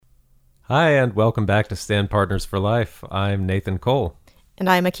Hi, and welcome back to Stand Partners for Life. I'm Nathan Cole. And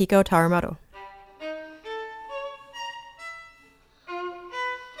I'm Akiko Taramoto.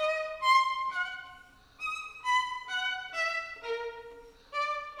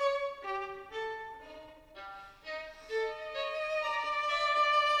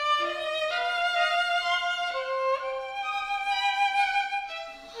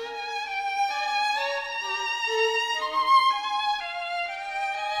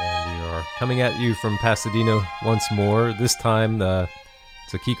 Coming at you from Pasadena once more. This time,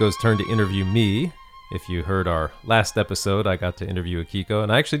 it's Akiko's turn to interview me. If you heard our last episode, I got to interview Akiko,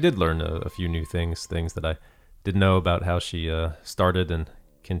 and I actually did learn a few new things that I didn't know about how she started and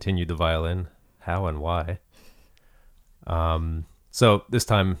continued the violin, how and why. So this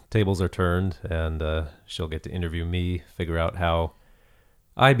time, tables are turned, and she'll get to interview me, figure out how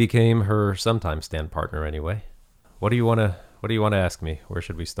I became her sometime stand partner anyway. What do you want to ask me? Where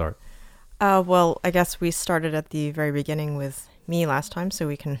should we start? Well, I guess we started at the very beginning with me last time, so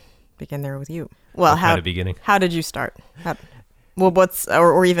we can begin there with you. Well, how to beginning? How did you start? What's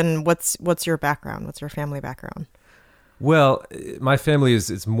your background? What's your family background? Well, my family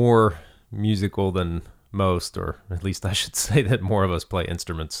is more musical than most, or at least I should say that more of us play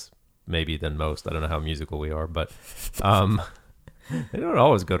instruments maybe than most. I don't know how musical we are, but they don't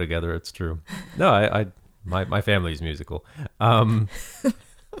always go together. It's true. No, my family is musical.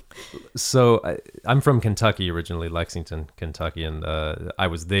 So I'm from Kentucky originally, Lexington, Kentucky, and I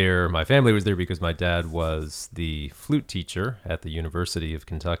was there. My family was there because my dad was the flute teacher at the University of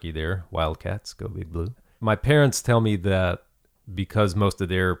Kentucky there. Wildcats, go Big Blue. My parents tell me that because most of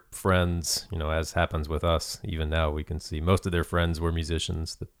their friends, as happens with us, even now we can see most of their friends were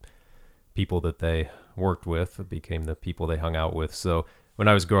musicians. The people that they worked with became the people they hung out with. So when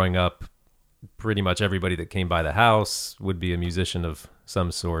I was growing up, pretty much everybody that came by the house would be a musician of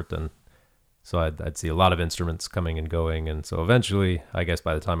some sort, and so I'd see a lot of instruments coming and going, and so eventually, I guess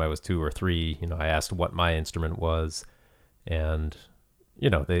by the time I was 2 or 3, I asked what my instrument was, and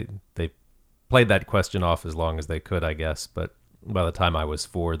they played that question off as long as they could, I guess, but by the time I was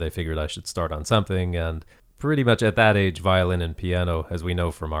 4, they figured I should start on something, and pretty much at that age, violin and piano, as we know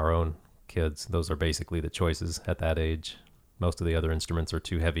from our own kids, those are basically the choices at that age. Most of the other instruments are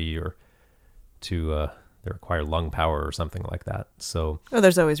too heavy or they require lung power or something like that. So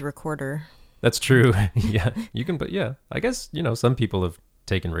there's always recorder. That's true. Yeah, you can. But yeah, I guess some people have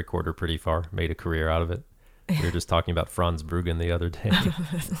taken recorder pretty far, made a career out of it. We were just talking about Franz Bruggen the other day.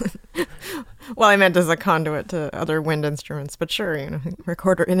 Well, I meant as a conduit to other wind instruments, but sure,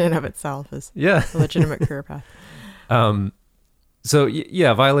 recorder in and of itself is a legitimate career path. So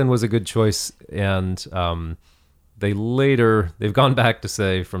yeah, violin was a good choice, and they've gone back to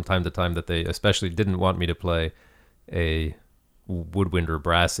say from time to time that they especially didn't want me to play a woodwind or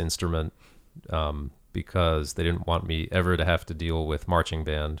brass instrument because they didn't want me ever to have to deal with marching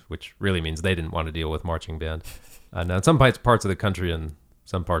band, which really means they didn't want to deal with marching band. Now, in some parts of the country and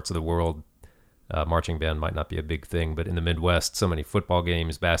some parts of the world, marching band might not be a big thing, but in the Midwest, so many football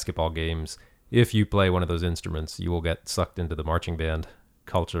games, basketball games, if you play one of those instruments, you will get sucked into the marching band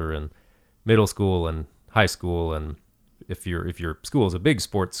culture in middle school and high school, and if your school is a big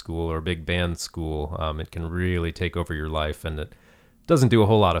sports school or a big band school, it can really take over your life, and it doesn't do a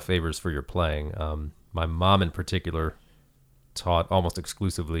whole lot of favors for your playing. My mom in particular taught almost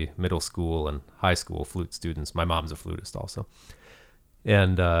exclusively middle school and high school flute students. My mom's a flutist also,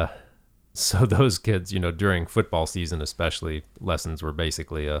 and so those kids, during football season especially, lessons were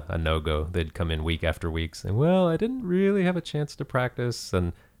basically a no-go. They'd come in week after week saying, well, I didn't really have a chance to practice,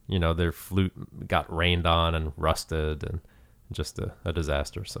 and their flute got rained on and rusted and just a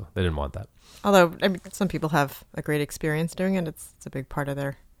disaster. So they didn't want that. Although some people have a great experience doing it. It's a big part of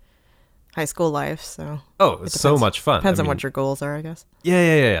their high school life. So it's so much fun. Depends on what your goals are, I guess.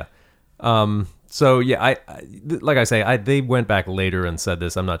 Yeah. So yeah, I like I say, they went back later and said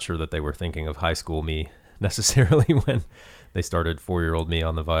this. I'm not sure that they were thinking of high school me necessarily when they started 4-year-old me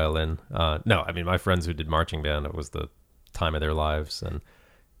on the violin. No, I mean, my friends who did marching band, it was the time of their lives, and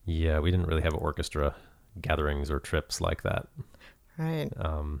yeah, we didn't really have orchestra gatherings or trips like that. Right.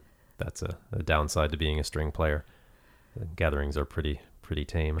 That's a downside to being a string player. The gatherings are pretty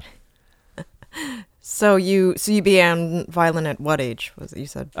tame. So you began violin at what age? Was it you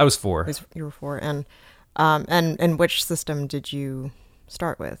said? I was 4. You were 4, and which system did you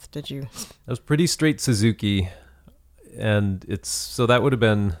start with? I was pretty straight Suzuki, and so that would have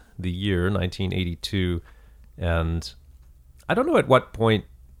been the year 1982, and I don't know at what point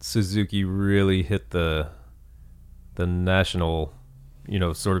Suzuki really hit the national,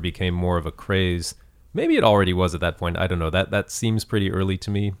 sort of became more of a craze. Maybe it already was at that point. I don't know. That seems pretty early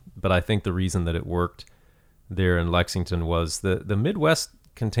to me. But I think the reason that it worked there in Lexington was the Midwest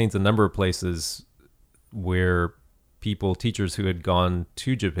contains a number of places where teachers who had gone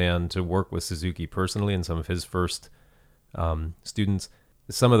to Japan to work with Suzuki personally and some of his first students,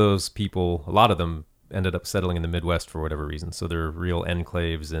 some of those people, a lot of them ended up settling in the Midwest for whatever reason. So there are real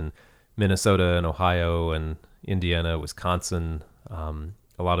enclaves in Minnesota and Ohio and Indiana, Wisconsin,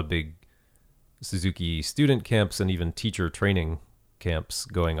 a lot of big Suzuki student camps and even teacher training camps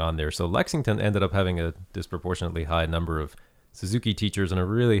going on there. So Lexington ended up having a disproportionately high number of Suzuki teachers and a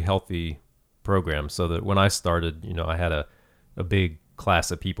really healthy program. So that when I started, I had a big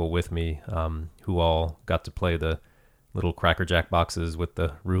class of people with me who all got to play the little Cracker Jack boxes with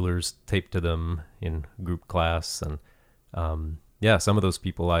the rulers taped to them in group class. And some of those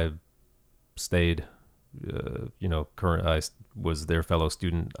people I stayed, I was their fellow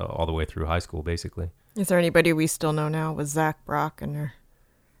student all the way through high school, basically. Is there anybody we still know now? Was Zach Brock and her?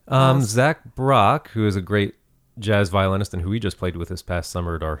 Zach Brock, who is a great jazz violinist and who we just played with this past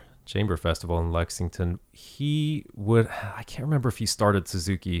summer at our chamber festival in Lexington, I can't remember if he started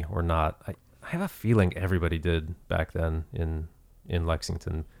Suzuki or not. I have a feeling everybody did back then in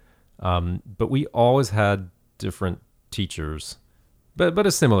Lexington. But we always had different teachers, but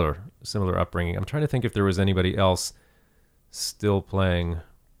a similar upbringing. I'm trying to think if there was anybody else still playing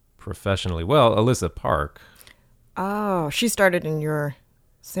professionally. Well, Alyssa Park. Oh, she started in your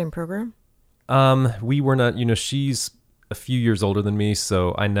same program? We were not, she's a few years older than me,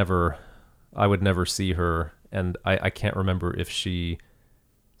 so I would never see her, and I can't remember if she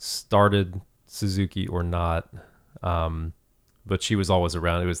started Suzuki or not, but she was always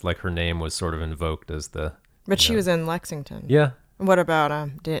around. It was like her name was sort of invoked as the... But she was in Lexington. Yeah. What about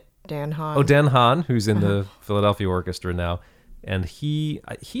Dan Hahn? Oh, Dan Hahn, who's in the Philadelphia Orchestra now. And he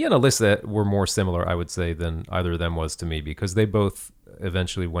and Alyssa were more similar, I would say, than either of them was to me, because they both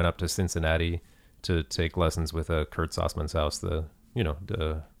eventually went up to Cincinnati to take lessons with Kurt Sossmannshaus, the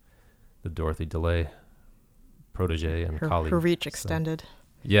Dorothy DeLay protege and colleague. Her reach extended.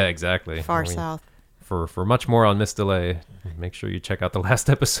 Yeah, exactly. Far south. For much more on Miss DeLay, make sure you check out the last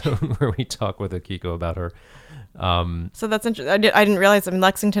episode where we talk with Akiko about her. So that's interesting. I didn't realize.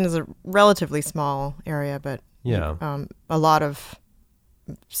 Lexington is a relatively small area, but yeah, a lot of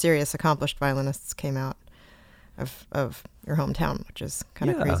serious, accomplished violinists came out of your hometown, which is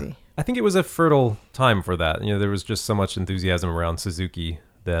kind of crazy. I think it was a fertile time for that. There was just so much enthusiasm around Suzuki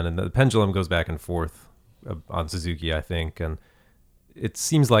then, and the pendulum goes back and forth on Suzuki, I think, and it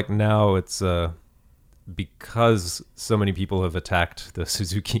seems like now it's because so many people have attacked the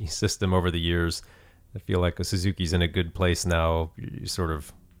Suzuki system over the years. I feel like Suzuki's in a good place now, sort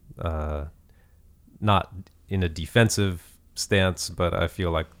of not in a defensive stance, but I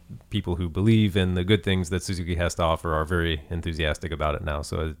feel like people who believe in the good things that Suzuki has to offer are very enthusiastic about it now.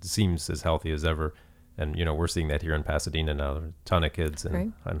 So it seems as healthy as ever. And, we're seeing that here in Pasadena now. There are a ton of kids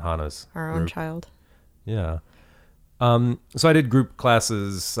in Hana's Our group. own child. Yeah. So I did group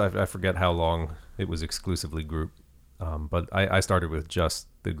classes. I forget how long it was exclusively group. But I started with just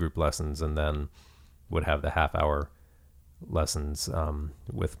the group lessons and then would have the half-hour lessons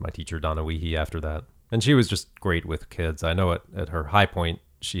with my teacher, Donna Weehee, after that. And she was just great with kids. I know at her high point,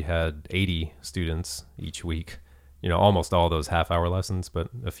 she had 80 students each week. Almost all those half-hour lessons, but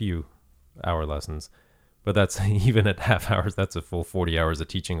a few hour lessons. But that's even at half hours, that's a full 40 hours of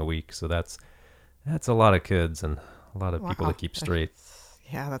teaching a week. So that's a lot of kids and a lot of people to keep straight.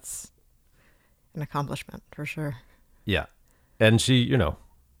 Yeah, that's an accomplishment for sure. Yeah. And we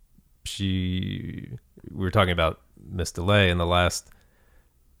were talking about Miss DeLay in the last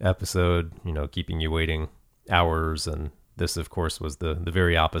episode, keeping you waiting hours. And this, of course, was the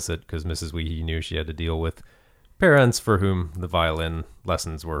very opposite, because Mrs. Weehee knew she had to deal with parents for whom the violin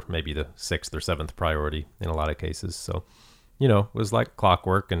lessons were maybe the 6th or 7th priority in a lot of cases. So, it was like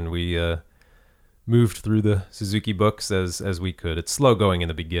clockwork, and we moved through the Suzuki books as we could. It's slow going in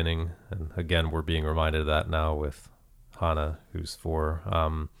the beginning, and again, we're being reminded of that now with Hana, who's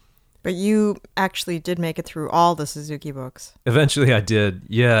 4. But you actually did make it through all the Suzuki books. Eventually I did.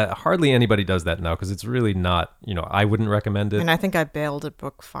 Yeah, hardly anybody does that now, because it's really not, I wouldn't recommend it. And I think I bailed at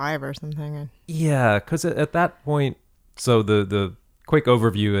book 5 or something. Yeah, because at that point, so the quick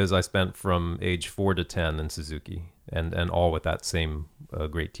overview is I spent from age 4 to 10 in Suzuki, and all with that same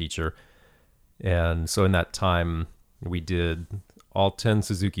great teacher. And so in that time, we did all 10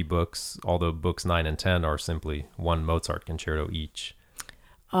 Suzuki books, although books 9 and 10 are simply one Mozart concerto each.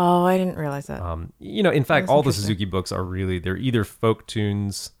 Oh, I didn't realize that. In fact, all the Suzuki books are they're either folk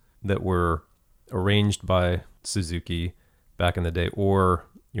tunes that were arranged by Suzuki back in the day, or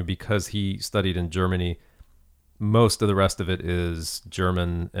because he studied in Germany, most of the rest of it is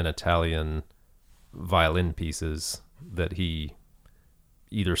German and Italian violin pieces that he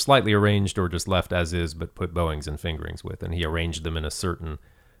either slightly arranged or just left as is, but put bowings and fingerings with. And he arranged them in a certain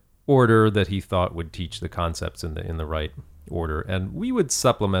order that he thought would teach the concepts in the right order. And we would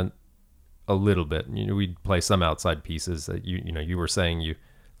supplement a little bit. We'd play some outside pieces. You were saying you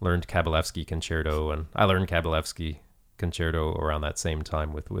learned Kabalevsky Concerto, and I learned Kabalevsky Concerto around that same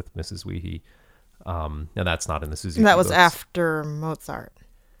time with Mrs. Weehee. And that's not in the Suzuki That was books. after Mozart.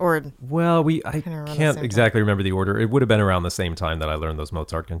 Well, I can't exactly remember the order. It would have been around the same time that I learned those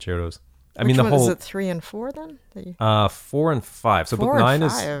Mozart concertos. Which one, is it 3 and 4 then? 4 and 5. So book 9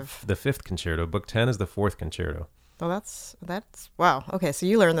 is the 5th concerto. Book 10 is the 4th concerto. Oh, that's wow. Okay, so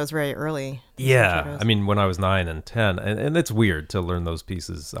you learned those very early. Yeah, concertos. I mean, when I was 9 and 10, and it's weird to learn those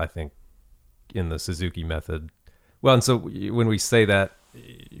pieces, I think, in the Suzuki method. Well, and so when we say that,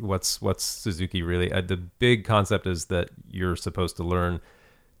 what's Suzuki really? The big concept is that you're supposed to learn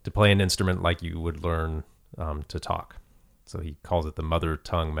to play an instrument like you would learn to talk. So he calls it the mother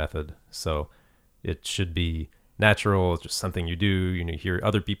tongue method. So it should be natural. It's just something you do. You hear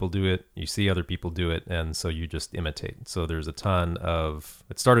other people do it. You see other people do it. And so you just imitate. So there's a ton of,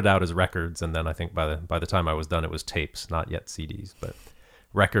 it started out as records. And then I think by the time I was done, it was tapes, not yet CDs, but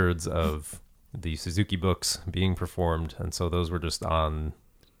records of the Suzuki books being performed. And so those were just on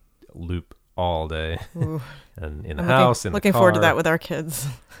loop all day. And in the house, in the car. Looking forward to that with our kids.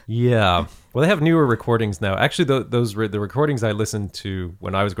 Yeah. Well, they have newer recordings now. Actually, the recordings I listened to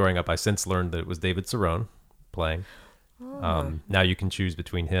when I was growing up, I since learned that it was David Cerrone playing. Now you can choose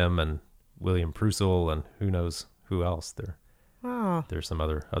between him and William Prusel and who knows who else. There's some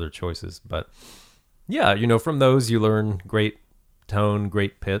other choices. But yeah, from those you learn great tone,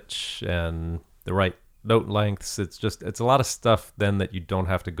 great pitch, and the right note lengths. It's a lot of stuff then that you don't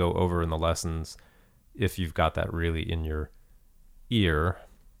have to go over in the lessons if you've got that really in your ear.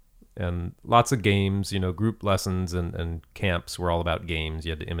 And lots of games, group lessons and camps were all about games.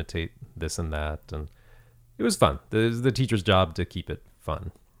 You had to imitate this and that, and it was fun. It was the teacher's job to keep it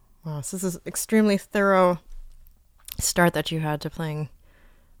fun. Wow, so this is extremely thorough start that you had to playing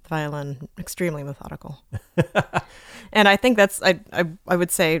the violin, extremely methodical. And I think that's, I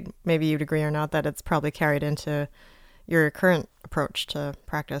would say, maybe you'd agree or not, that it's probably carried into your current approach to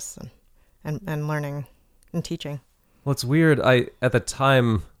practice and learning and teaching. Well, it's weird. At the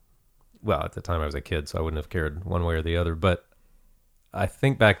time I was a kid, so I wouldn't have cared one way or the other. But I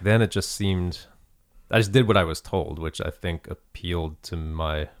think back then it just seemed, I just did what I was told, which I think appealed to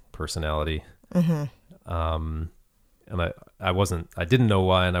my personality. Mm-hmm. And I didn't know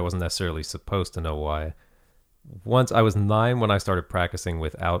why, and I wasn't necessarily supposed to know why. Once I was 9 when I started practicing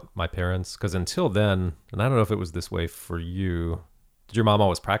without my parents, because until then, and I don't know if it was this way for you, did your mom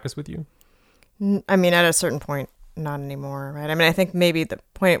always practice with you? I mean, at a certain point, not anymore, right? I mean, I think maybe the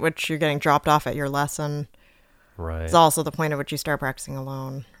point at which you're getting dropped off at your lesson is also the point at which you start practicing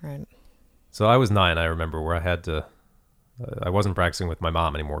alone, right? So I was 9, I remember, where I wasn't practicing with my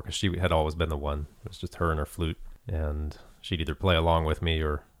mom anymore because she had always been the one. It was just her and her flute, and she'd either play along with me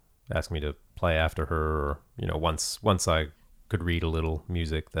or ask me to play after her, or once I could read a little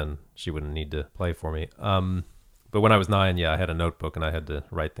music, then she wouldn't need to play for me. But when I was 9, I had a notebook and I had to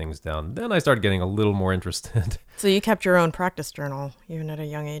write things down. Then I started getting a little more interested. So you kept your own practice journal even at a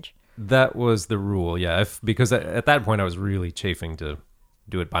young age? That was the rule, yeah. Because at that point I was really chafing to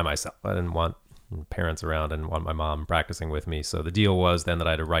do it by myself. I didn't want parents around and want my mom practicing with me. So the deal was then that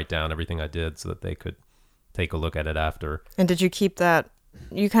I had to write down everything I did so that they could take a look at it after. And did you keep that?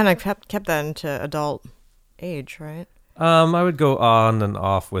 You kind of kept that into adult age, right? I would go on and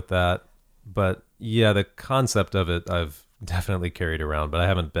off with that, but yeah, the concept of it I've definitely carried around, but I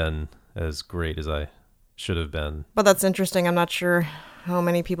haven't been as great as I should have been. But that's interesting. I'm not sure how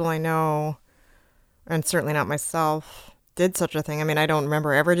many people I know, and certainly not myself, did such a thing. I mean, I don't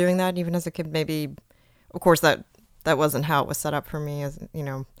remember ever doing that, even as a kid. Maybe, of course, that wasn't how it was set up for me, as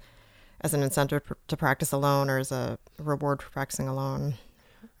as an incentive to practice alone or as a reward for practicing alone.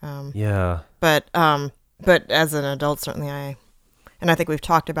 But as an adult, certainly and I think we've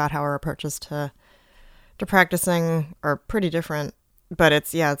talked about how our approaches to practicing are pretty different, but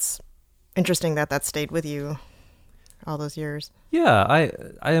it's interesting that stayed with you all those years. Yeah,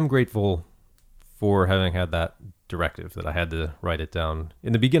 I am grateful for having had that directive that I had to write it down.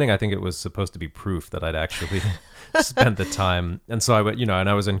 In the beginning, I think it was supposed to be proof that I'd actually spent the time. And so I would, and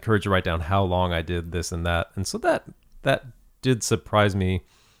I was encouraged to write down how long I did this and that. And so that did surprise me.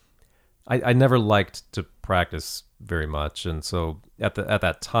 I never liked to practice very much. And so at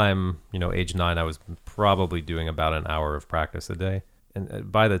that time, age 9, I was probably doing about an hour of practice a day.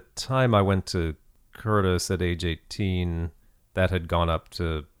 And by the time I went to Curtis at age 18, that had gone up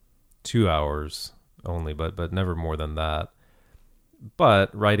to 2 hours only, but never more than that.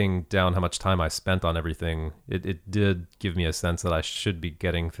 But writing down how much time I spent on everything, it did give me a sense that I should be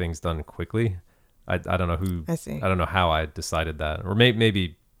getting things done quickly. I don't know who, I see. I don't know how I decided that. Or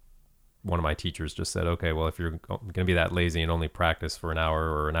maybe one of my teachers just said, okay, well, if you're going to be that lazy and only practice for an hour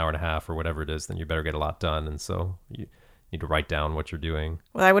or an hour and a half or whatever it is, then you better get a lot done. And so you need to write down what you're doing.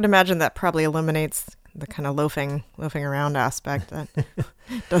 Well, I would imagine that probably eliminates the kind of loafing around aspect that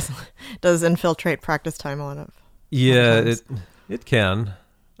does infiltrate practice time a lot of. Yeah, it can.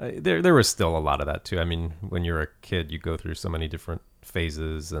 There was still a lot of that too. I mean, when you're a kid, you go through so many different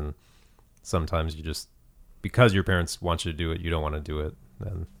phases, and sometimes you just, because your parents want you to do it, you don't want to do it,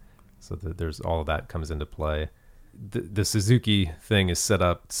 and so there's all of that comes into play. The Suzuki thing is set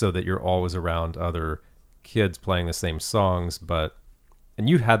up so that you're always around other kids playing the same songs, and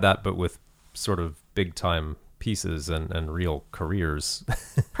you had that, but with sort of big time pieces and real careers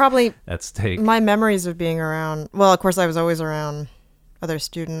probably at stake. My memories of being around, well, of course I was always around other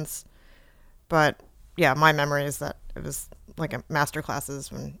students, but yeah, my memory is that it was like a master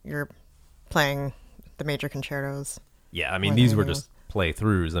classes when you're playing the major concertos. Yeah, I mean, these were just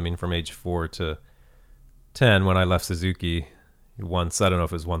playthroughs. I mean, from age 4 to 10, when I left Suzuki, once, I don't know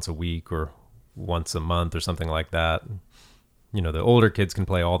if it was once a week or once a month or something like that. You know, the older kids can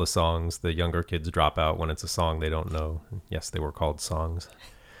play all the songs. The younger kids drop out when it's a song they don't know. Yes, they were called songs.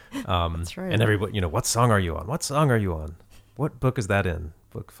 That's right. And everybody, what song are you on? What song are you on? What book is that in?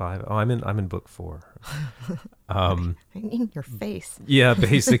 Book 5? Oh, I'm in book 4. I mean, your face. Yeah,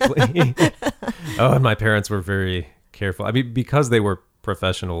 basically. Oh, and my parents were very careful. I mean, because they were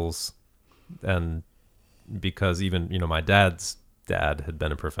professionals, and because even, my dad's dad had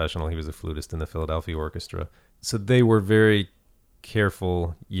been a professional. He was a flutist in the Philadelphia Orchestra. So they were very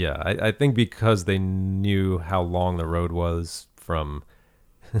careful. Yeah, I think because they knew how long the road was from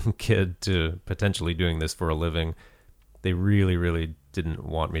kid to potentially doing this for a living, they really, really didn't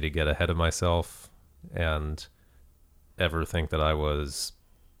want me to get ahead of myself and ever think that I was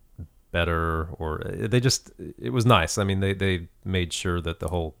better, or it was nice. I mean, they made sure that the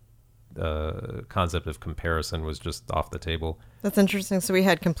whole concept of comparison was just off the table. That's interesting. So we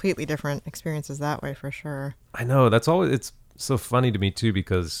had completely different experiences that way, for sure. I know. It's so funny to me too,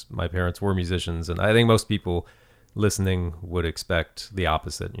 because my parents were musicians, and I think most people listening would expect the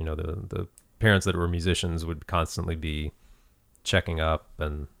opposite. The parents that were musicians would constantly be checking up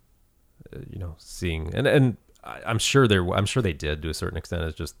and seeing, and I'm sure they did to a certain extent.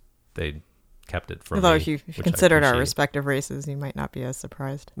 It's just they kept it from Although me, if you considered our respective races, you might not be as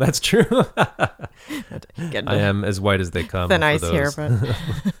surprised. That's true. I am as white as they come. Thin ice here,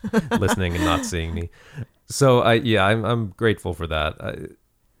 but listening and not seeing me. So I'm grateful for that.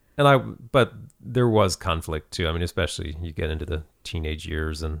 But there was conflict too. I mean, especially you get into the teenage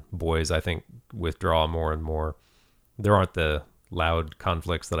years, and boys, I think, withdraw more and more. There aren't the loud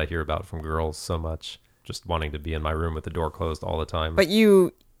conflicts that I hear about from girls so much, just wanting to be in my room with the door closed all the time. But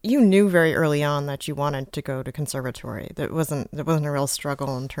you knew very early on that you wanted to go to conservatory. There wasn't a real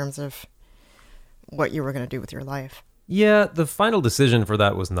struggle in terms of what you were going to do with your life. Yeah, the final decision for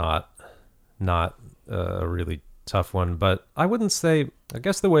that was not a really tough one, but I wouldn't say, I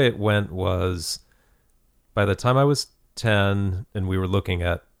guess the way it went was, by the time I was 10 and we were looking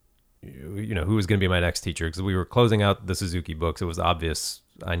at, who was going to be my next teacher, because we were closing out the Suzuki books, it was obvious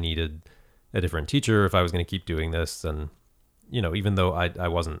I needed a different teacher if I was going to keep doing this. And, even though I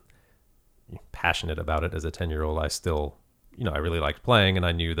wasn't passionate about it as a 10-year-old, I still, I really liked playing, and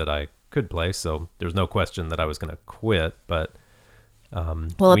I knew that I could play, so there's no question that I was going to quit. But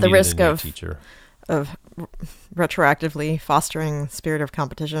well, at the risk of retroactively fostering spirit of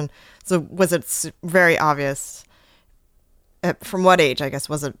competition, so was it very obvious? From what age, I guess,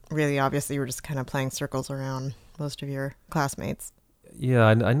 was it really obvious that you were just kind of playing circles around most of your classmates? Yeah,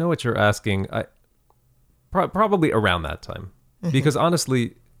 I know what you're asking. Probably around that time. Mm-hmm. Because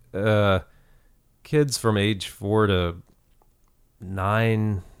honestly, kids from age 4 to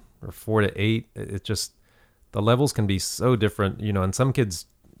 9 or 4 to 8, it just, the levels can be so different, and some kids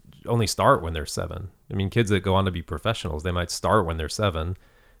only start when they're 7. I mean, kids that go on to be professionals, they might start when they're 7.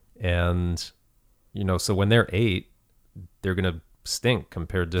 And, so when they're 8, they're going to stink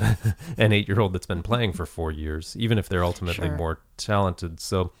compared to an 8-year-old that's been playing for 4 years, even if they're ultimately more talented.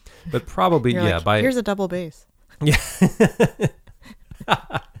 So, but probably, here's a double bass. Yeah.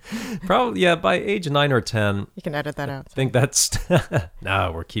 Probably, yeah, by age 9 or 10. You can edit that out. I think that's,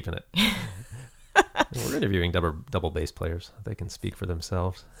 no, we're keeping it. We're interviewing double bass players. They can speak for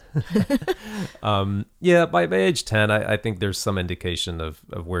themselves. Yeah, by age 10, I think there's some indication of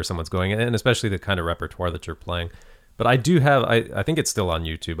where someone's going, and especially the kind of repertoire that you're playing. But I do have, I think it's still on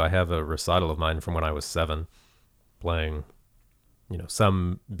YouTube. I have a recital of mine from when I was 7, playing,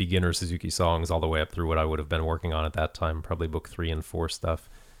 some beginner Suzuki songs all the way up through what I would have been working on at that time, probably book 3 and 4 stuff.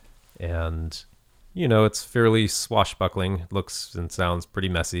 And, it's fairly swashbuckling, looks and sounds pretty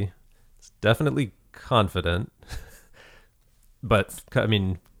messy. It's definitely confident, but I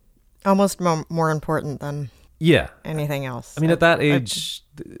mean, almost more important than anything else. I mean, at that age,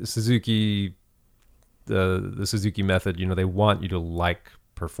 Suzuki, the Suzuki method, they want you to like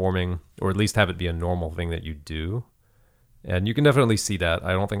performing, or at least have it be a normal thing that you do. And you can definitely see that.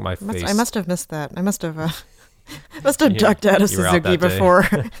 I don't think my face... I must have missed that. I must have ducked out of Suzuki before.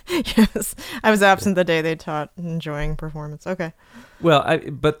 Yes, I was absent the day they taught enjoying performance. Okay. Well,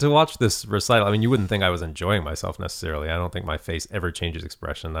 but to watch this recital, I mean, you wouldn't think I was enjoying myself necessarily. I don't think my face ever changes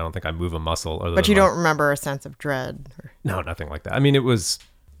expression. I don't think I move a muscle. But you don't remember a sense of dread? No, nothing like that. I mean, it was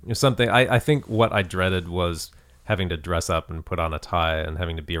something... I think what I dreaded was having to dress up and put on a tie and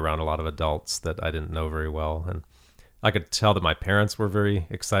having to be around a lot of adults that I didn't know very well. And I could tell that my parents were very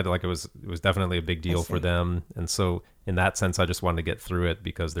excited. Like it was definitely a big deal for them. And so in that sense, I just wanted to get through it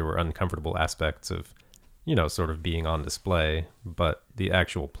because there were uncomfortable aspects of, sort of being on display. But the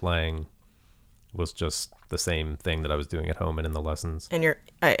actual playing was just the same thing that I was doing at home and in the lessons. And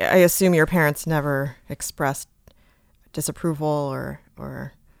I assume your parents never expressed disapproval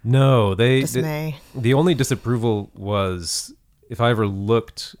or no, dismay. The only disapproval was if I ever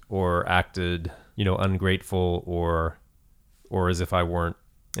looked or acted ungrateful or as if I weren't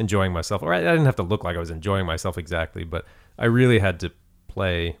enjoying myself. Or I didn't have to look like I was enjoying myself exactly, but I really had to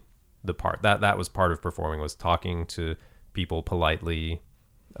play the part. That was part of performing, was talking to people politely,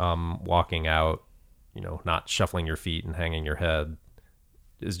 walking out, not shuffling your feet and hanging your head.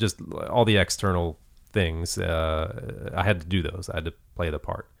 It's just all the external things. I had to do those. I had to play the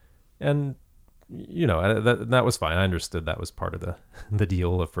part. And, that was fine. I understood that was part of the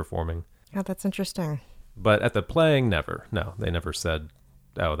deal of performing. Yeah, that's interesting. But at the playing, never. No, they never said,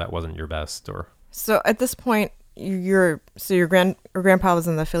 "Oh, that wasn't your best." Or so at this point, your grandpa was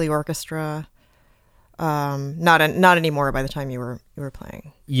in the Philly Orchestra. Not anymore by the time you were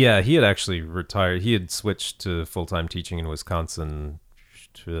playing. Yeah, he had actually retired. He had switched to full-time teaching in Wisconsin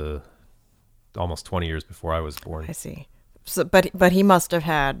to almost 20 years before I was born. I see. So, but he must have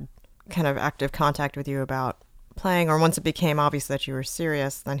had kind of active contact with you about playing, or once it became obvious that you were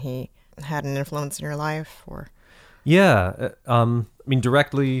serious, then he had an influence in your life, or? Yeah. I mean,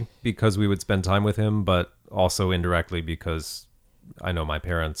 directly because we would spend time with him, but also indirectly because I know my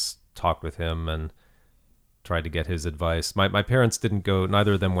parents talked with him and tried to get his advice. My parents didn't go,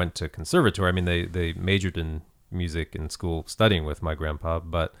 neither of them went to conservatory. I mean, they majored in music in school studying with my grandpa,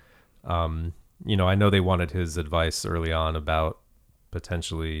 but, I know they wanted his advice early on about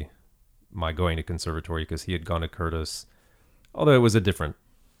potentially my going to conservatory because he had gone to Curtis, although it was a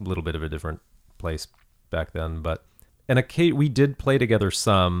little bit of a different place back then. But we did play together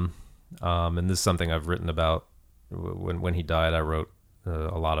some, and this is something I've written about. When he died, I wrote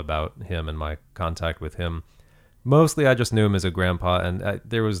a lot about him and my contact with him. Mostly I just knew him as a grandpa, and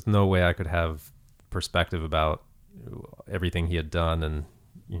there was no way I could have perspective about everything he had done and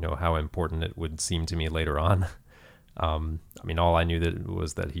how important it would seem to me later on. I mean, all I knew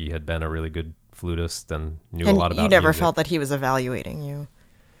was that he had been a really good flutist and knew a lot about music. You never music. felt that he was evaluating you?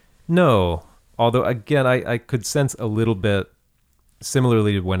 No. Although, again, I could sense a little bit,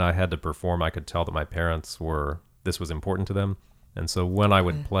 similarly to when I had to perform, I could tell that my parents this was important to them. And so when I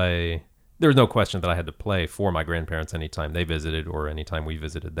would play, there was no question that I had to play for my grandparents anytime they visited or anytime we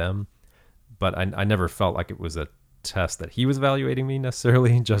visited them. But I never felt like it was a test that he was evaluating me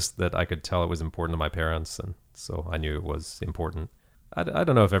necessarily, just that I could tell it was important to my parents. And so I knew it was important. I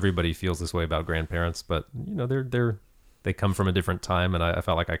don't know if everybody feels this way about grandparents, but they come from a different time, and I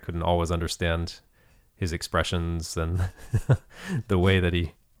felt like I couldn't always understand his expressions and the way that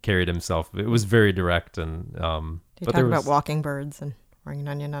he carried himself. It was very direct, and Did you talk about walking birds and wearing an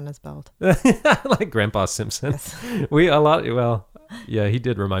onion on his belt? Like Grandpa Simpson. Yes. Yeah, he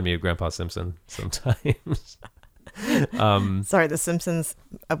did remind me of Grandpa Simpson sometimes. Sorry, The Simpsons.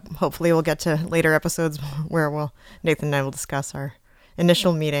 Hopefully, we'll get to later episodes where Nathan and I will discuss our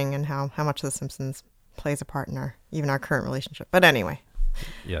initial meeting and how much The Simpsons plays a part in even our current relationship. But anyway.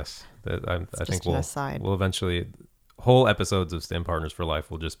 Yes, I think we'll eventually, whole episodes of Stand Partners for Life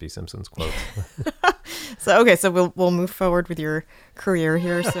will just be Simpsons quotes. So we'll move forward with your career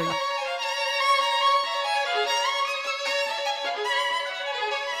here. So.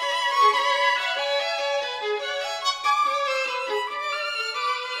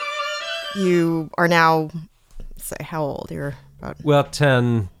 you are now, say, how old? You're about... Well,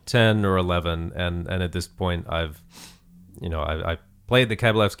 10 or 11, and at this point, I played the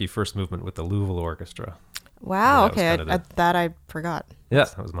Kabalevsky First Movement with the Louisville Orchestra. Wow, okay, that I forgot. Yeah,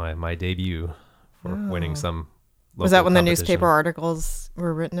 that was my debut for winning some local Was that when the competition. newspaper articles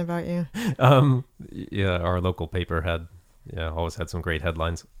were written about you? Yeah, our local paper always had some great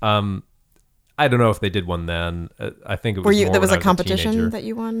headlines. I don't know if they did one then. I think it was more there was when a I competition teenager. that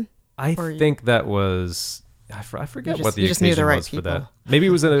you won? I think that was... I forget what the you just knew the occasion right was for people. that. Maybe it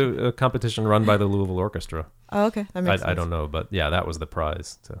was a competition run by the Louisville Orchestra. Oh, okay, that makes sense. I don't know, but yeah, that was the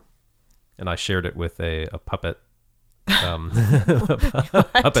prize. And I shared it with a puppet,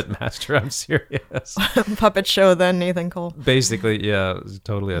 puppet master. I'm serious. Puppet show then, Nathan Cole. Basically, yeah, it was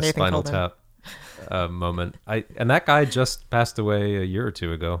totally a Nathan Spinal Cole Tap moment. And that guy just passed away a year or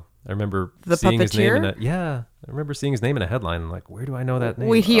two ago. I remember seeing his name I remember seeing his name in a headline. I'm like, where do I know that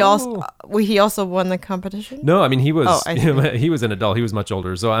name? He also won the competition? No, I mean he was I he was an adult. He was much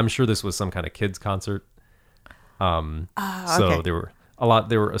older, so I'm sure this was some kind of kids concert. So okay.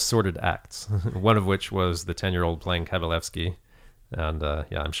 there were assorted acts. One of which was the 10-year-old playing Kabalevsky, and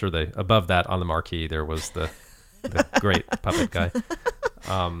I'm sure above that on the marquee there was the great puppet guy.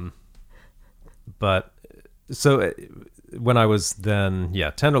 But so when I was then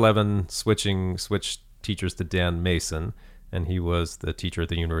 10 or 11, switched teachers to Dan Mason, and he was the teacher at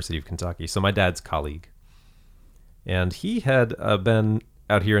the University of Kentucky, so my dad's colleague. And he had been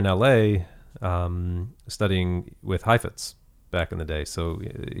out here in LA studying with Heifetz back in the day, so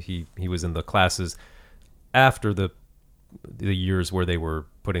he was in the classes after the years where they were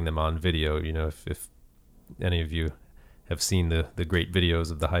putting them on video. If any of you have seen the great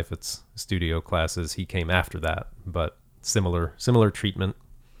videos of the Heifetz studio classes, he came after that, but similar treatment.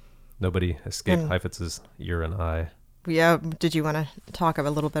 Nobody escaped Heifetz's ear and eye. Yeah, did you want to talk a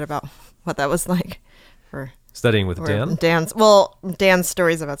little bit about what that was like for studying with Dan? Dan's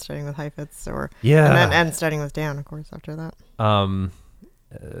stories about studying with Heifetz, and studying with Dan, of course, after that.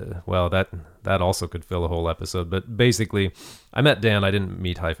 Well, that also could fill a whole episode. But basically, I met Dan. I didn't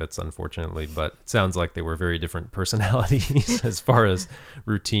meet Heifetz, unfortunately, but it sounds like they were very different personalities as far as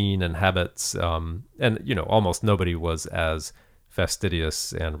routine and habits. And almost nobody was as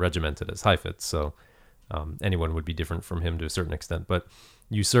fastidious and regimented as Heifetz. So anyone would be different from him to a certain extent. But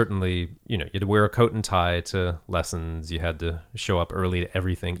you certainly, you had to wear a coat and tie to lessons. You had to show up early to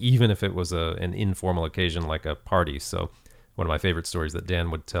everything, even if it was an informal occasion like a party. So one of my favorite stories that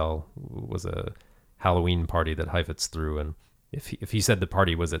Dan would tell was a Halloween party that Heifetz threw. And if he said the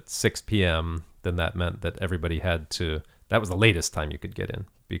party was at 6 p.m., then that meant that everybody that was the latest time you could get in,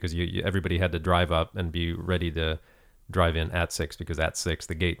 because everybody had to drive up and be ready to drive in at 6, because at 6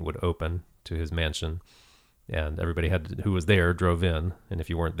 the gate would open to his mansion. And everybody who was there drove in, and if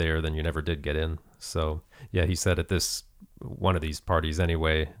you weren't there, then you never did get in. So yeah, he said at one of these parties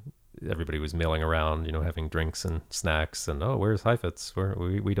anyway, everybody was milling around, having drinks and snacks, and where's Heifetz?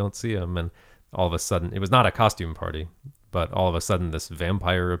 We don't see him. And all of a sudden, it was not a costume party, but all of a sudden this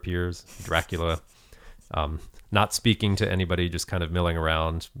vampire appears, Dracula, not speaking to anybody, just kind of milling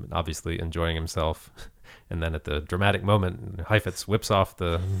around, obviously enjoying himself. And then at the dramatic moment, Heifetz whips off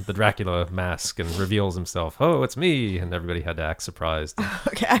the Dracula mask and reveals himself. Oh, it's me. And everybody had to act surprised.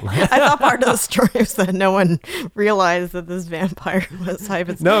 Okay. I thought part of the story was that no one realized that this vampire was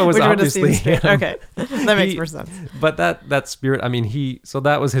Heifetz. No, it was obviously him. Okay. That makes more sense. But that spirit, so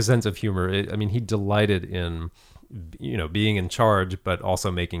that was his sense of humor. He delighted in, being in charge, but also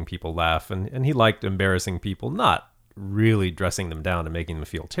making people laugh. And he liked embarrassing people, not really dressing them down and making them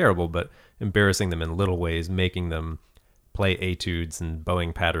feel terrible, but embarrassing them in little ways, making them play etudes and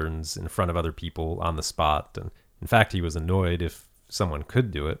bowing patterns in front of other people on the spot. And in fact, he was annoyed if someone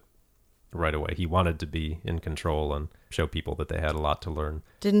could do it right away. He wanted to be in control and show people that they had a lot to learn.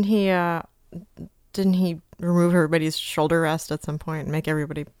 Didn't he remove everybody's shoulder rest at some point and make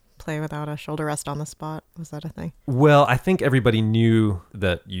everybody play without a shoulder rest on the spot? Was that a thing? Well, I think everybody knew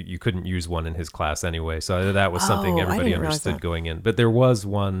that you couldn't use one in his class anyway, so that was something everybody understood going in. But there was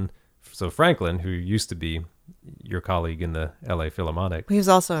one. So Franklin, who used to be your colleague in the LA Philharmonic, he was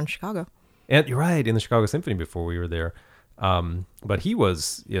also in Chicago, and you're right, in the Chicago Symphony before we were there. But he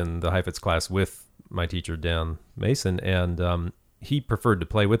was in the Heifetz class with my teacher Dan Mason, and he preferred to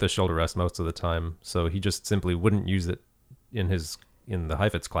play with a shoulder rest most of the time. So he just simply wouldn't use it in the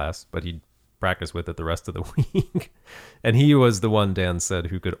Heifetz class, but he'd practice with it the rest of the week. And he was the one, Dan said,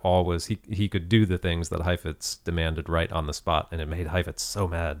 who could always, he could do the things that Heifetz demanded right on the spot, and it made Heifetz so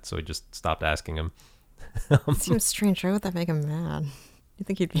mad, so he just stopped asking him. It seems strange. Why would that make him mad? You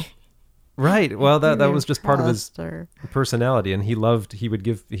think he'd be... Right. Well, that Maybe was just part of his impressed or personality, and he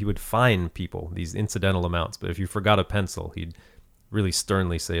would fine people these incidental amounts. But if you forgot a pencil, he'd really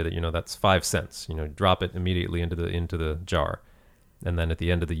sternly say that, that's 5 cents. Drop it immediately into the jar, and then at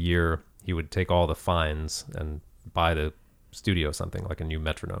the end of the year, he would take all the fines and buy the studio something like a new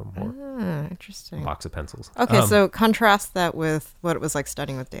metronome or interesting. a box of pencils. Okay, so contrast that with what it was like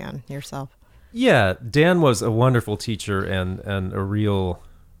studying with Dan yourself. Yeah, Dan was a wonderful teacher and a real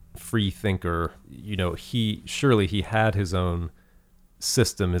free thinker. He had his own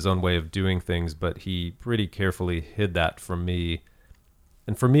system, his own way of doing things, but he pretty carefully hid that from me.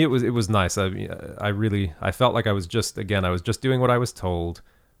 And for me, it was nice. I felt like I was just doing what I was told,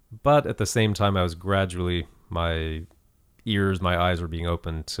 but at the same time, I was gradually, my eyes were being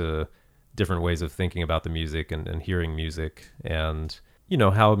opened to different ways of thinking about the music and hearing music, and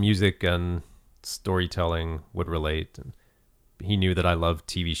how music and storytelling would relate. And he knew that I loved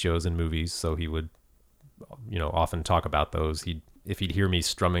TV shows and movies, so he would, often talk about those. If he'd hear me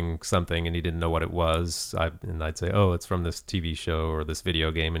strumming something and he didn't know what it was, I'd say, "Oh, it's from this TV show or this video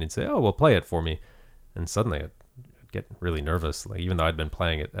game," and he'd say, "Oh, well, play it for me." And suddenly I'd get really nervous, like even though I'd been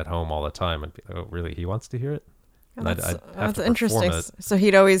playing it at home all the time, I'd be like, "Oh, really? He wants to hear it?" And I'd have that's to interesting. perform it. So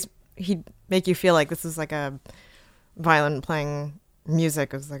he'd make you feel like this is like a violin playing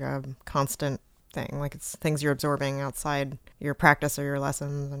music is like a constant thing, like it's things you're absorbing outside your practice or your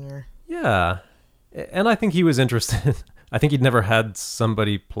lessons and your. Yeah, and I think he was interested. I think he'd never had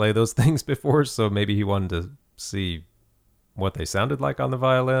somebody play those things before, so maybe he wanted to see what they sounded like on the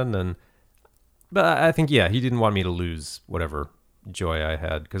violin. But I think, he didn't want me to lose whatever joy I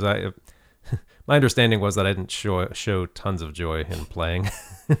had, because my understanding was that I didn't show tons of joy in playing.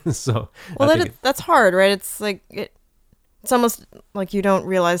 So that's hard, right? It's like it's almost like you don't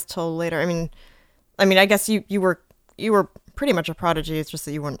realize till later. I mean, I guess you were pretty much a prodigy. It's just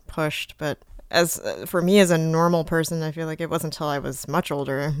that you weren't pushed. But as for me as a normal person, I feel like it wasn't until I was much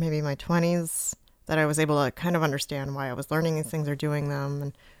older, maybe my 20s, that I was able to kind of understand why I was learning these things or doing them.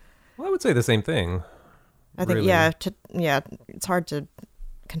 And I would say the same thing. I think, really. It's hard to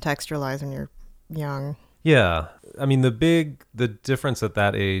contextualize when you're young. Yeah. I mean, the difference at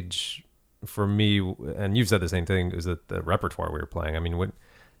that age for me, and you've said the same thing, is that the repertoire we were playing. I mean, when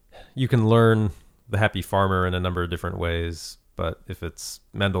you can learn The Happy Farmer in a number of different ways, but if it's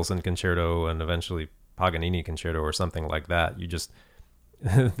Mendelssohn Concerto and eventually Paganini Concerto or something like that, you just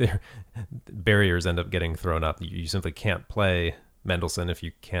barriers end up getting thrown up. You simply can't play Mendelssohn if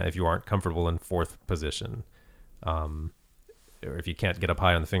you aren't comfortable in fourth position, or if you can't get up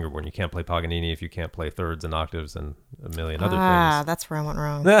high on the fingerboard. You can't play Paganini if you can't play thirds and octaves and a million other things. That's where I went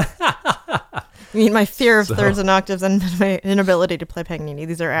wrong. I mean, my fear of thirds and octaves and my inability to play Paganini,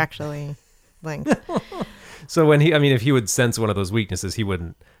 these are actually linked. So if he would sense one of those weaknesses, he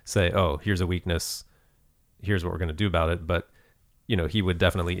wouldn't say, "Oh, here's a weakness, here's what we're going to do about it." But, he would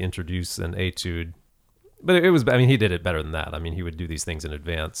definitely introduce an etude. But he did it better than that. I mean, he would do these things in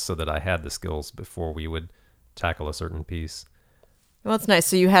advance so that I had the skills before we would tackle a certain piece. Well, it's nice.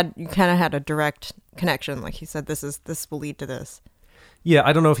 So you kind of had a direct connection. Like he said, this will lead to this. Yeah,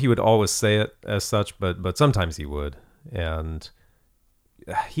 I don't know if he would always say it as such, but sometimes he would. And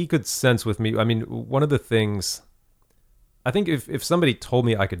he could sense with me. I mean, one of the things, I think if somebody told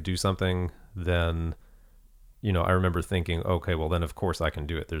me I could do something, then, I remember thinking, okay, well then of course I can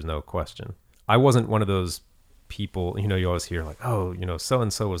do it. There's no question. I wasn't one of those people, you always hear like, "Oh,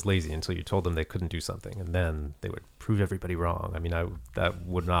 so-and-so was lazy until you told them they couldn't do something, and then they would prove everybody wrong." I mean, that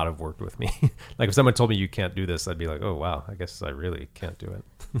would not have worked with me. Like if someone told me you can't do this, I'd be like, "Oh, wow, I guess I really can't do it."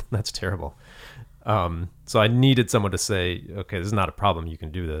 That's terrible. So I needed someone to say, "Okay, this is not a problem. You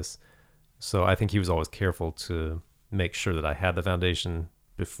can do this." So I think he was always careful to make sure that I had the foundation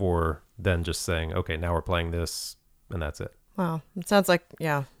before then just saying, "Okay, now we're playing this," and that's it. Wow. It sounds like,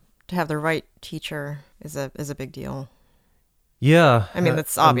 to have the right teacher is a big deal. Yeah. I mean,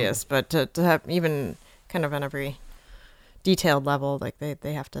 that's obvious, but to have even kind of on every detailed level, like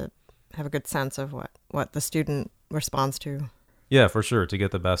they have to have a good sense of what the student responds to. Yeah, for sure, to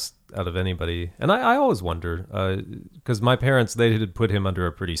get the best out of anybody. And I always wonder, because my parents, they had put him under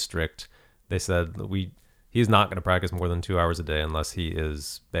a pretty strict, they said, he's not going to practice more than 2 hours a day unless he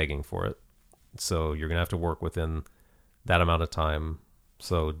is begging for it. So you're going to have to work within that amount of time.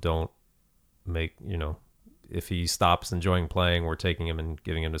 So don't make, if he stops enjoying playing, we're taking him and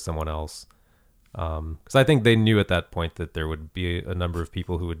giving him to someone else. Because I think they knew at that point that there would be a number of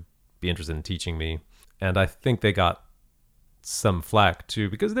people who would be interested in teaching me. And I think they got some flack too,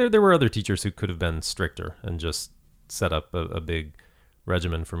 because there were other teachers who could have been stricter and just set up a big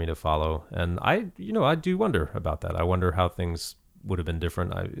regimen for me to follow. And I do wonder about that. I wonder how things would have been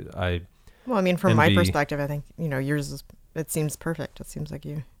different. Well, I mean, from my Envy. perspective, I think, yours is, it seems perfect. It seems like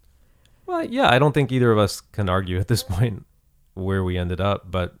you. Well, yeah, I don't think either of us can argue at this point where we ended up,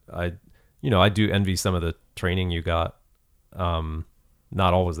 but I do envy some of the training you got.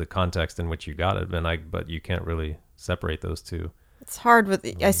 Not always the context in which you got it, but you can't really separate those two. It's hard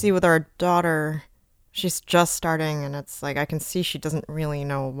I see with our daughter, she's just starting, and it's like I can see she doesn't really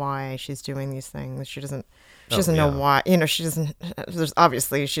know why she's doing these things. She doesn't know why. She doesn't. There's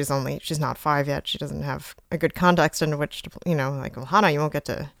obviously she's not 5 yet. She doesn't have a good context in which to, like, well, Hannah, you won't get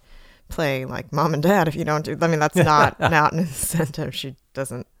to play like mom and dad if you don't do. I mean, that's not an incentive. She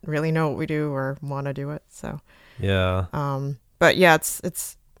doesn't really know what we do or want to do it. So yeah. But yeah,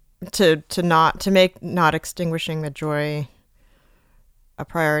 it's to make not extinguishing the joy a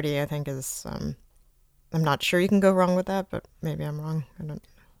priority, I think is, I'm not sure you can go wrong with that, but maybe I'm wrong.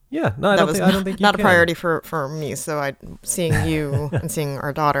 Yeah, no, I don't think you not can. a priority for me. So seeing you and seeing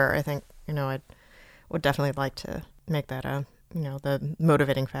our daughter, I think, I would definitely like to make that the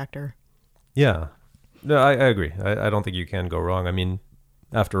motivating factor. Yeah, no, I agree. I don't think you can go wrong. I mean,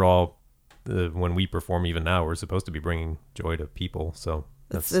 after all, when we perform, even now, we're supposed to be bringing joy to people. So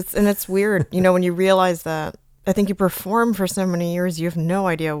it's weird, when you realize that. I think you perform for so many years, you have no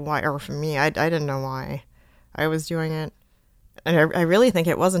idea why. Or for me, I didn't know why I was doing it, and I really think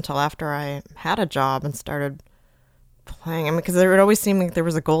it wasn't until after I had a job and started playing. I mean, because it always seemed like there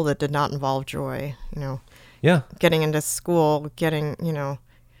was a goal that did not involve joy. Yeah, getting into school, getting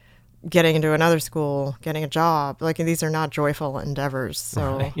into another school, getting a job. Like, these are not joyful endeavors.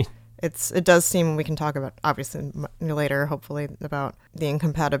 So. Right. It does seem, we can talk about, obviously, later, hopefully, about the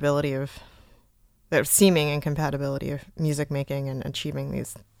incompatibility of, the seeming incompatibility of music making and achieving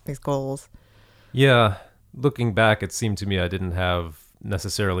these goals. Yeah. Looking back, it seemed to me I didn't have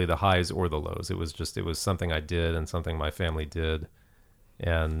necessarily the highs or the lows. It was something I did and something my family did.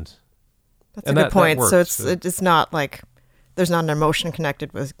 And that's a good point. So it's not like, there's not an emotion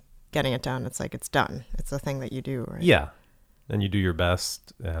connected with getting it done. It's like, it's done. It's a thing that you do, right? Yeah. And you do your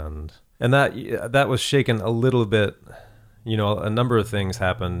best, and that was shaken a little bit. A number of things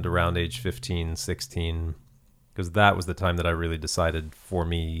happened around age 15, 16, because that was the time that I really decided for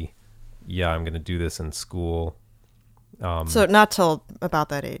me, I'm going to do this in school. So not till about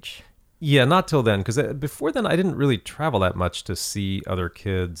that age. Yeah, not till then, because before then I didn't really travel that much to see other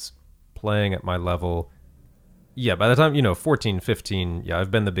kids playing at my level. Yeah, by the time, 14, 15,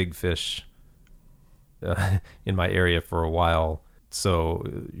 I've been the big fish in my area for a while. So,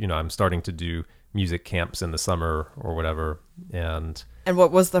 I'm starting to do music camps in the summer or whatever. And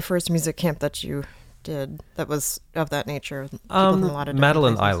what was the first music camp that you did that was of that nature?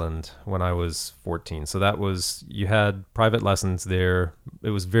 Madeline Island when I was 14. So that was, you had private lessons there.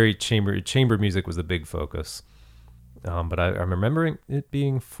 It was very chamber music was the big focus. But I'm remembering it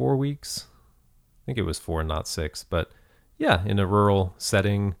being 4 weeks. I think it was 4 and not 6. But yeah, in a rural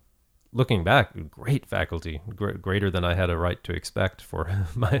setting. Looking back, great faculty, greater than I had a right to expect for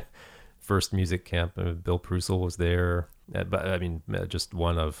my first music camp. Bill Prusel was there, but I mean, just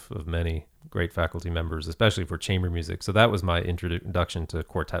one of many great faculty members, especially for chamber music. So that was my introduction to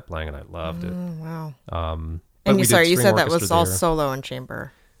quartet playing, and I loved it. Wow. And you said that was all solo and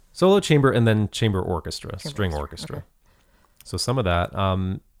chamber. Solo, chamber, and then chamber orchestra, string orchestra. Okay. So some of that.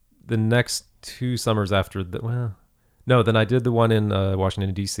 The next 2 summers after that, then I did the one in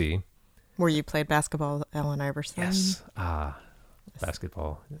Washington, D.C., where you played basketball with Allen Iverson? Yes.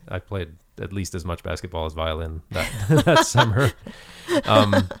 Basketball. I played at least as much basketball as violin that summer. That's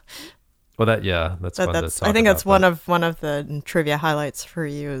fun to talk I think that's about one of the trivia highlights for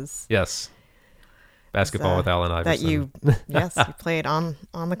you is yes, basketball with Allen Iverson. That you played on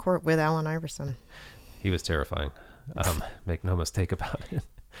the court with Allen Iverson. He was terrifying. Make no mistake about it.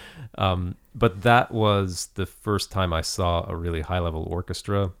 But that was the first time I saw a really high level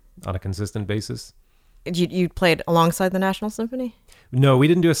orchestra on a consistent basis. You played alongside the National Symphony? No, we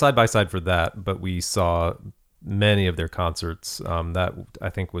didn't do a side-by-side for that, but we saw many of their concerts. That, I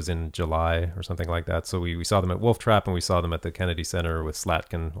think, was in July or something like that. So we saw them at Wolf Trap, and we saw them at the Kennedy Center with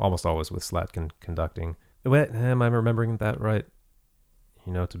Slatkin, almost always with Slatkin conducting. Am I remembering that right?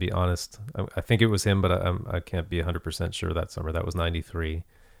 To be honest, I think it was him, but I can't be 100% sure that summer. That was 93.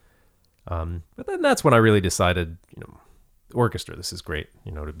 But then that's when I really decided, orchestra, this is great,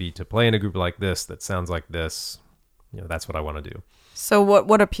 to play in a group like this that sounds like this, that's what I want to do. So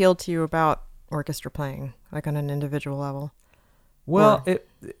what appealed to you about orchestra playing, like on an individual level? Well, it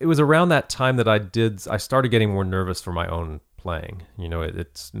was around that time that I started getting more nervous for my own playing.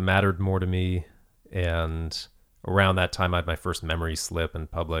 It mattered more to me, and around that time I had my first memory slip in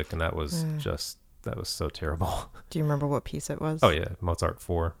public, and that was that was so terrible. Do you remember what piece it was? Oh yeah, Mozart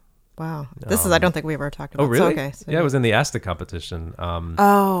 4. Wow. This is, I don't think we ever talked about. Oh, really? So, okay. So yeah, it was in the ASTA competition.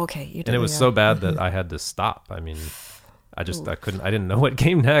 Oh, okay. You And it was so bad that I had to stop. I mean, I didn't know what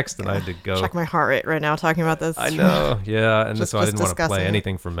came next, and I had to go. Check my heart rate right now talking about this. I know, yeah. And so I just didn't want to play discussing it.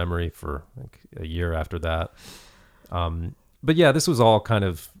 anything from memory for like a year after that. But yeah, this was all kind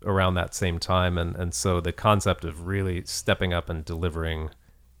of around that same time. And so the concept of really stepping up and delivering,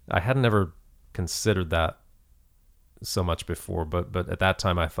 I hadn't ever considered that so much before. But at that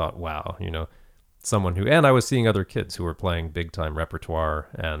time I thought, wow, someone who, and I was seeing other kids who were playing big time repertoire.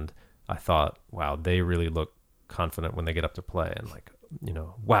 And I thought, wow, they really look confident when they get up to play. And like,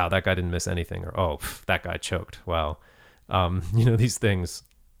 wow, that guy didn't miss anything. Or, oh, that guy choked. Wow. These things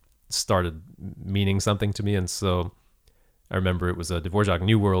started meaning something to me. And so I remember it was a Dvorak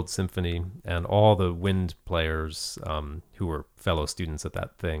New World Symphony, and all the wind players who were fellow students at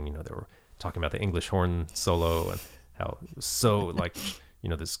that thing, they were talking about the English horn solo and how it was so like,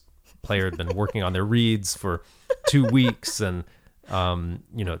 this player had been working on their reeds for 2 weeks. And,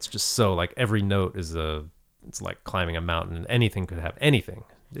 it's just so like every note it's like climbing a mountain, and anything could have anything.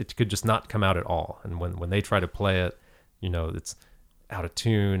 It could just not come out at all. And when they try to play it, it's out of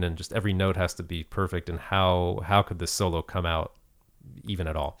tune, and just every note has to be perfect. And how could this solo come out even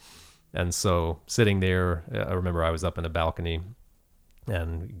at all? And so sitting there, I remember I was up in a balcony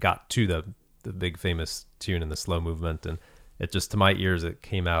and got to the big famous tune in the slow movement, and it just, to my ears, it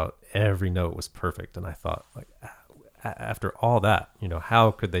came out, every note was perfect. And I thought, like, after all that,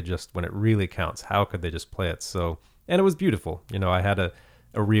 how could they just, when it really counts, how could they just play it so? And it was beautiful. I had a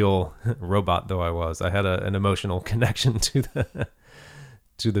real robot, though I was, I had an emotional connection to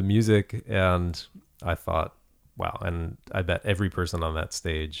the music. And I thought, wow. And I bet every person on that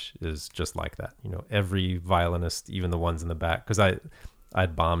stage is just like that. Every violinist, even the ones in the back, because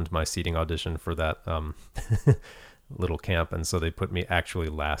I'd bombed my seating audition for that little camp. And so they put me actually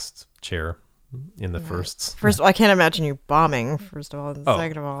last chair in the firsts. First of all, I can't imagine you bombing, first of all. And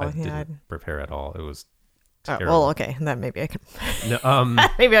second of all, I didn't prepare at all. It was terrible. Well, okay. Then maybe I can No,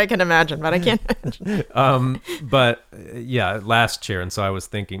 maybe I can imagine, but I can't imagine. but yeah, last chair. And so I was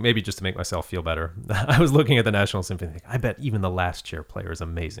thinking, maybe just to make myself feel better, I was looking at the National Symphony thinking, I bet even the last chair player is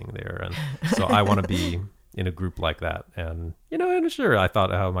amazing there. And so I want to be in a group like that. And, and sure, I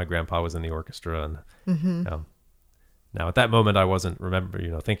thought how my grandpa was in the orchestra. And now at that moment, I wasn't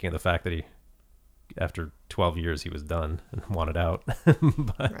thinking of the fact that after 12 years, he was done and wanted out.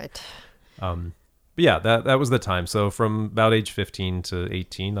 But, right. But yeah, that was the time. So from about age 15 to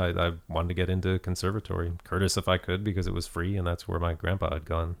 18, I wanted to get into conservatory, Curtis if I could, because it was free, and that's where my grandpa had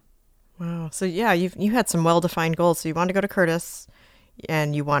gone. Wow. So yeah, you had some well-defined goals. So you wanted to go to Curtis,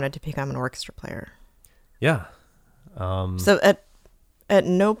 and you wanted to become an orchestra player. Yeah. So at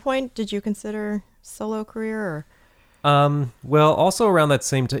no point did you consider solo career? Well, also around that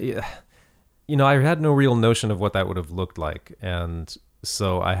same time, I had no real notion of what that would have looked like. And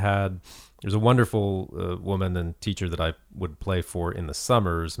so there's a wonderful woman and teacher that I would play for in the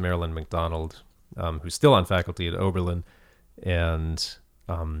summers, Marilyn McDonald, who's still on faculty at Oberlin. And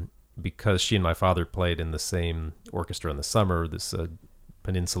because she and my father played in the same orchestra in the summer, this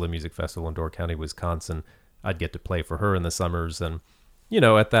Peninsula Music Festival in Door County, Wisconsin, I'd get to play for her in the summers. And,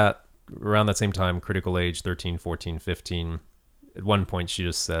 around that same time, critical age, 13, 14, 15, at one point she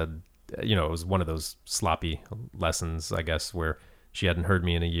just said, it was one of those sloppy lessons, I guess, where she hadn't heard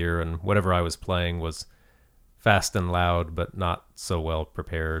me in a year, and whatever I was playing was fast and loud, but not so well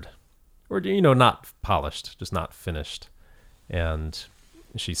prepared, or, not polished, just not finished. And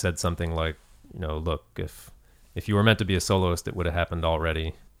she said something like, look, if you were meant to be a soloist, it would have happened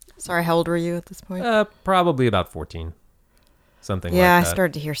already. Sorry, how old were you at this point? Probably about 14, something like that. Yeah, I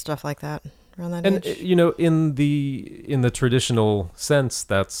started to hear stuff like that around that age. And, in the traditional sense,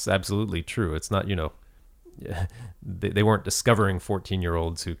 that's absolutely true. It's not, they weren't discovering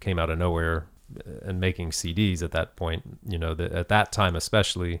 14-year-olds who came out of nowhere and making CDs at that point. At that time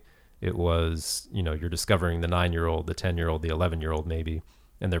especially, it was, you're discovering the 9-year-old, the 10-year-old, the 11-year-old maybe,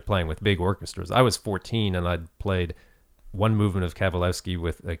 and they're playing with big orchestras. I was 14 and I'd played one movement of Kavalevsky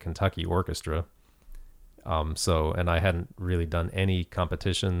with a Kentucky orchestra. And I hadn't really done any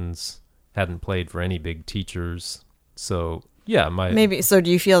competitions, hadn't played for any big teachers. So yeah, So do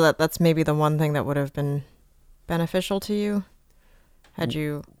you feel that that's maybe the one thing that would have been beneficial to you? Had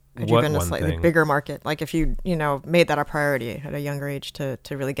you been a slightly bigger market? Like if you, made that a priority at a younger age to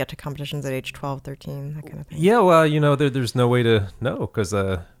really get to competitions at age 12, 13, that kind of thing? Yeah, well, there's no way to know, because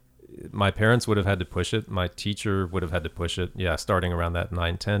my parents would have had to push it. My teacher would have had to push it, starting around that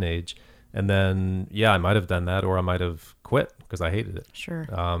 9, 10 age. And then, I might have done that, or I might have quit because I hated it. Sure.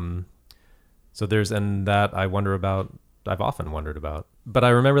 So and that I've often wondered about. But I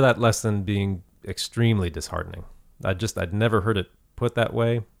remember that lesson being extremely disheartening. I'd never heard it put that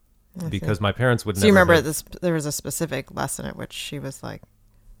way because my parents would So never. you remember there was a specific lesson at which she was like,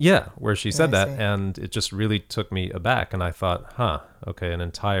 yeah, where she said that, see. and it just really took me aback. And I thought, okay, an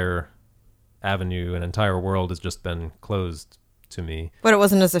entire avenue, an entire world has just been closed to me. but it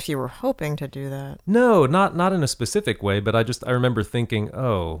wasn't as if you were hoping to do that. No, not in a specific way, but I remember thinking,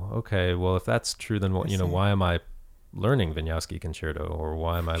 oh, okay, well, if that's true, then what, why am I learning Vinyavsky concerto, or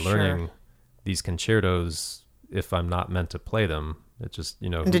why am I learning these concertos if I'm not meant to play them? It just,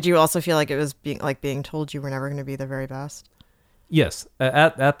 And did you also feel like it was being told you were never going to be the very best? Yes,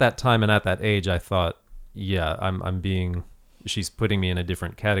 at that time and at that age, I thought, yeah, she's putting me in a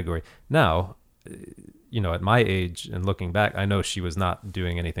different category. Now, at my age and looking back, I know she was not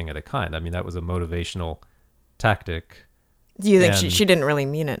doing anything of the kind. I mean, that was a motivational tactic. Do you think she didn't really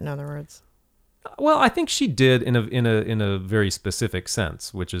mean it? In other words, well, I think she did in a very specific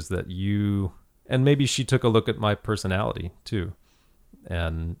sense, which is that and maybe she took a look at my personality too,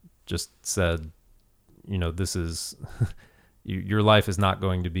 and just said, this is. Your life is not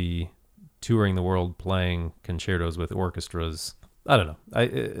going to be touring the world playing concertos with orchestras. I don't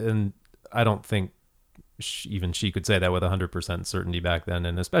know. I don't think even she could say that with 100% certainty back then.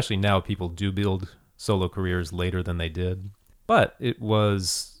 And especially now, people do build solo careers later than they did. But it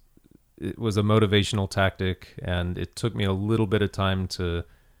was a motivational tactic, and it took me a little bit of time to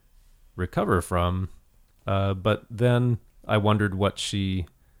recover from. But then I wondered what she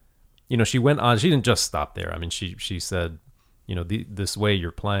went on. She didn't just stop there. I mean, she said, this way you're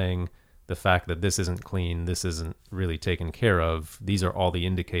playing, the fact that this isn't clean, this isn't really taken care of, these are all the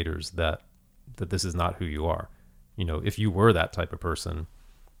indicators that this is not who you are. If you were that type of person,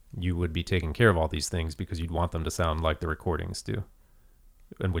 you would be taking care of all these things because you'd want them to sound like the recordings do,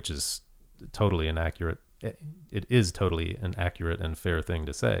 and which is totally inaccurate. It is totally an accurate and fair thing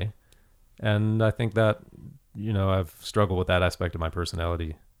to say. And I think that, I've struggled with that aspect of my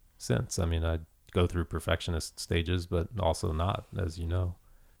personality since. I mean, I go through perfectionist stages, but also not, as you know.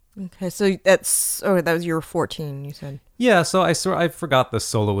 Okay, so that was you were 14, you said. Yeah, so I forgot the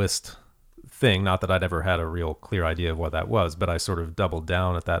soloist thing. Not that I'd ever had a real clear idea of what that was, but I sort of doubled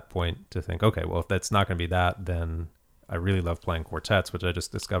down at that point to think, okay, well, if that's not going to be that, then I really love playing quartets, which I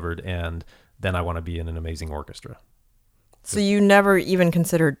just discovered, and then I want to be in an amazing orchestra. So you never even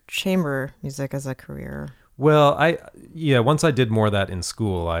considered chamber music as a career? Well, once I did more of that in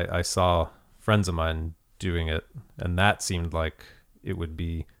school, I saw friends of mine doing it, and that seemed like it would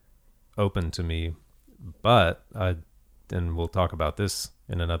be open to me. But and we'll talk about this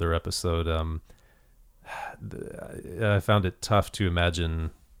in another episode. I found it tough to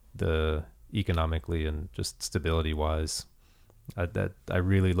imagine the economically and just stability wise. I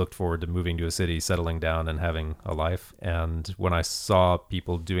really looked forward to moving to a city, settling down, and having a life. And when I saw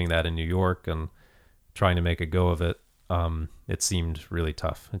people doing that in New York and trying to make a go of it, it seemed really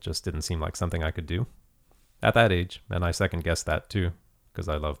tough. It just didn't seem like something I could do at that age. And I second guessed that too, because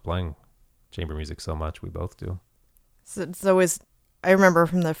I love playing chamber music so much. We both do. So I remember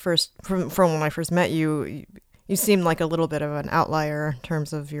from when I first met you, you seemed like a little bit of an outlier in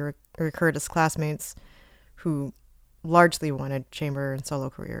terms of your Curtis classmates who largely wanted chamber and solo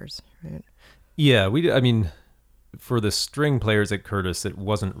careers, right? Yeah, for the string players at Curtis, it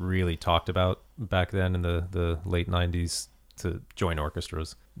wasn't really talked about back then in the late 90s to join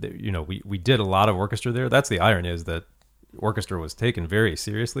orchestras. We did a lot of orchestra there. That's the irony, is that orchestra was taken very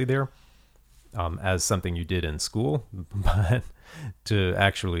seriously there as something you did in school, but to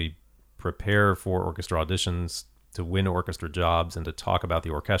actually prepare for orchestra auditions, to win orchestra jobs, and to talk about the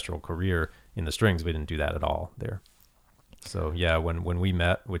orchestral career in the strings, we didn't do that at all there. So yeah, when we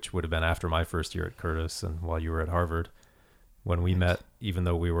met, which would have been after my first year at Curtis and while you were at Harvard, when we met, even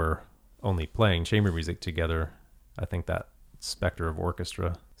though we were only playing chamber music together, I think that specter of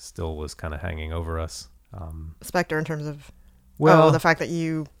orchestra still was kind of hanging over us. Specter in terms of,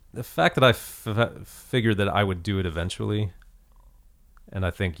 the fact that I figured that I would do it eventually. And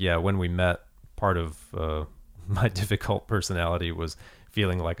I think, when we met, part of my difficult personality was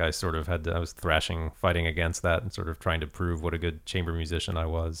feeling like I sort of I was fighting against that and sort of trying to prove what a good chamber musician I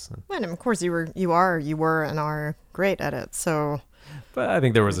was. And of course you were and are great at it. So, but I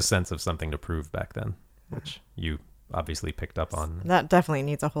think there was a sense of something to prove back then, which you obviously picked up on. That definitely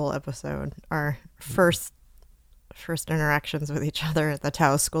needs a whole episode. Our first interactions with each other at the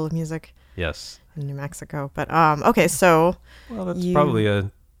Taos School of Music. Yes. In New Mexico. But okay, so that's probably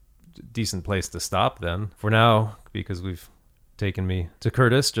a decent place to stop then for now, because we've taken me to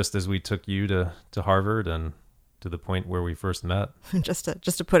Curtis just as we took you to Harvard, and to the point where we first met. just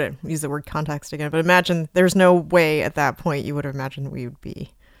to put it, use the word context again, but imagine there's no way at that point you would have imagined we would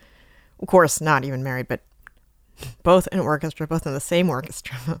be, of course, not even married, but both in orchestra, both in the same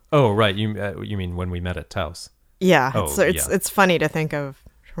orchestra. Oh, right. You mean when we met at Taos? Yeah. Oh, so yeah. It's funny to think of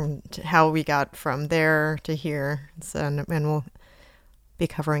how we got from there to here. And we'll be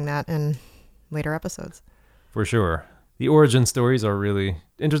covering that in later episodes. For sure. The origin stories are really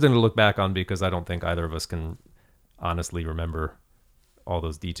interesting to look back on because I don't think either of us can honestly remember all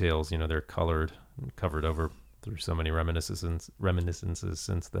those details. They're colored and covered over through so many reminiscences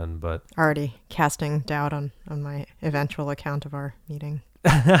since then. But already casting doubt on my eventual account of our meeting.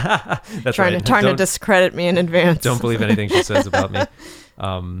 That's trying to discredit me in advance. Don't believe anything she says about me.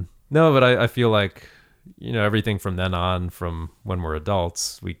 No, but I feel like everything from then on, from when we're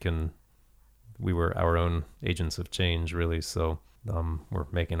adults, we were our own agents of change, really. So we're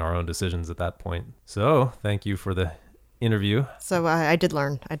making our own decisions at that point. So thank you for the interview. So I did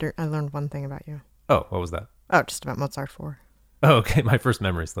learn. I learned one thing about you. Oh, what was that? Oh, just about Mozart 4. Oh, okay. My first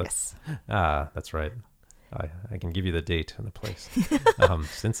memory slip. Yes. That's right. I can give you the date and the place.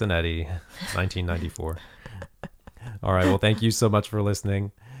 Cincinnati, 1994. All right. Well, thank you so much for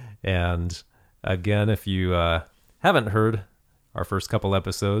listening. And again, if you haven't heard our first couple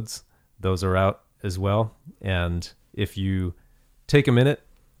episodes, those are out as well. And if you take a minute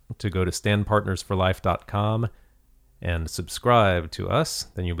to go to standpartnersforlife.com and subscribe to us,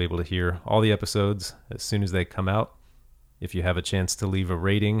 then you'll be able to hear all the episodes as soon as they come out. If you have a chance to leave a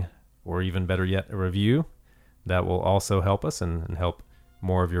rating, or even better yet, a review, that will also help us and help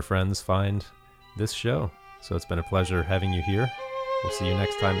more of your friends find this show. So it's been a pleasure having you here. We'll see you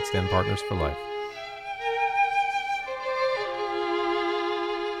next time at Stand Partners for Life.